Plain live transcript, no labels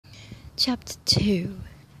Chapter 2.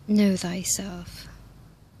 Know Thyself.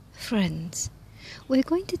 Friends, we're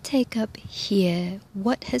going to take up here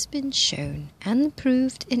what has been shown and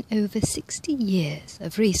proved in over 60 years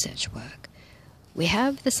of research work. We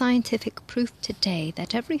have the scientific proof today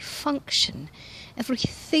that every function,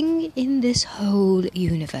 everything in this whole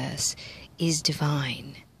universe is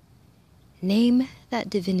divine. Name that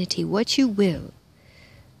divinity what you will.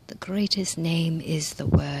 The greatest name is the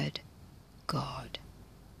word God.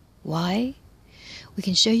 Why? We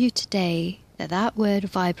can show you today that that word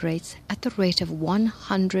vibrates at the rate of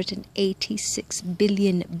 186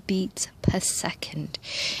 billion beats per second,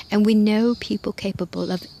 and we know people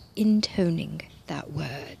capable of intoning that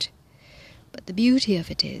word. But the beauty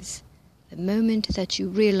of it is, the moment that you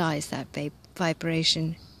realize that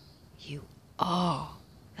vibration, you are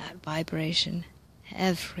that vibration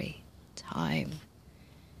every time.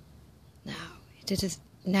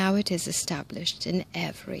 Now it is established in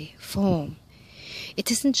every form.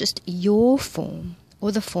 It isn't just your form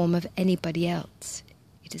or the form of anybody else.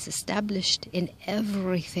 It is established in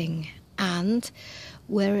everything, and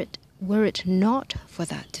were it not for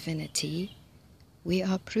that divinity, we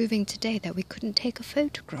are proving today that we couldn't take a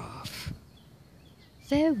photograph.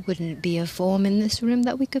 There wouldn't be a form in this room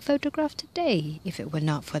that we could photograph today if it were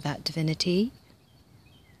not for that divinity.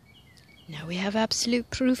 Now we have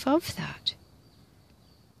absolute proof of that.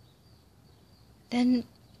 Then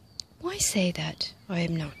why say that I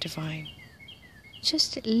am not divine?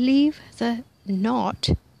 Just leave the not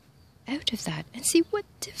out of that and see what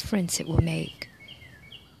difference it will make.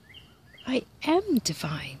 I am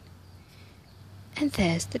divine. And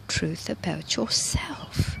there's the truth about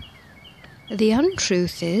yourself. The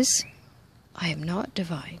untruth is, I am not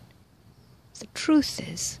divine. The truth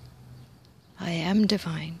is, I am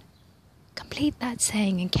divine. Complete that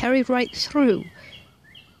saying and carry right through.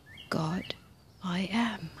 God, I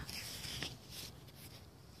am.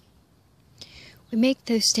 We make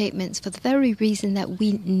those statements for the very reason that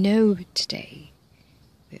we know today.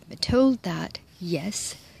 We've been told that,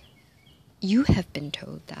 yes. You have been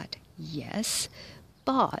told that, yes.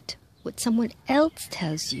 But what someone else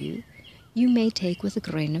tells you, you may take with a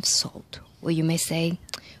grain of salt. Or you may say,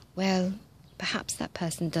 well, perhaps that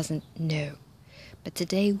person doesn't know. But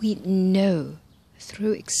today we know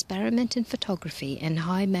through experiment in photography and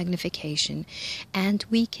high magnification, and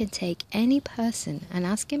we can take any person and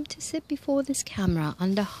ask him to sit before this camera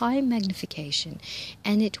under high magnification,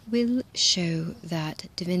 and it will show that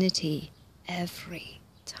divinity every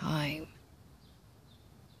time.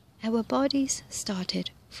 Our bodies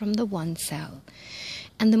started from the one cell,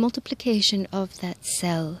 and the multiplication of that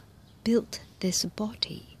cell built this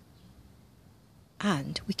body.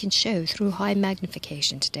 And we can show through high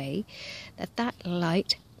magnification today that that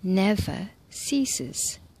light never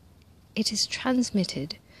ceases. It is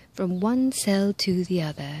transmitted from one cell to the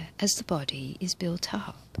other as the body is built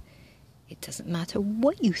up. It doesn't matter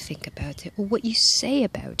what you think about it or what you say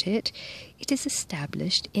about it. It is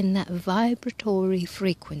established in that vibratory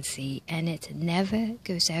frequency, and it never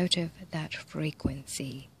goes out of that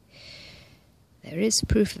frequency. There is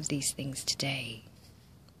proof of these things today.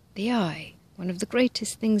 The eye, one of the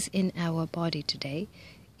greatest things in our body today,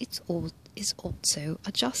 is also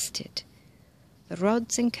adjusted. The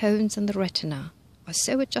rods and cones and the retina are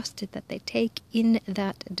so adjusted that they take in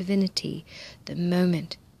that divinity. The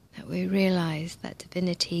moment that we realize that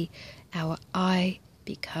divinity, our eye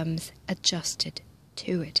becomes adjusted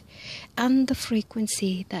to it, and the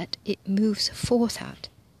frequency that it moves forth at.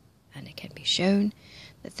 And it can be shown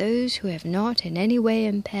that those who have not in any way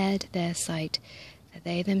impaired their sight, that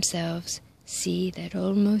they themselves see that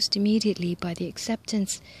almost immediately by the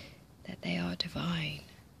acceptance that they are divine.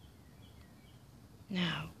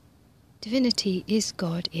 Now, divinity is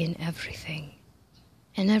God in everything,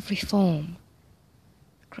 in every form.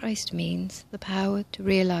 Christ means the power to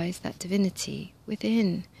realize that divinity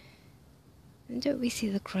within. And don't we see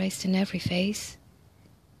the Christ in every face,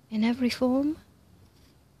 in every form?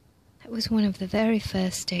 That was one of the very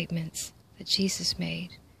first statements that Jesus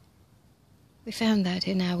made. We found that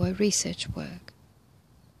in our research work.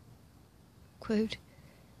 Quote,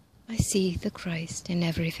 I see the Christ in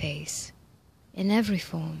every face, in every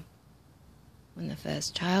form. When the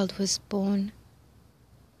first child was born,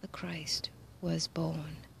 the Christ was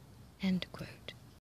born. End quote.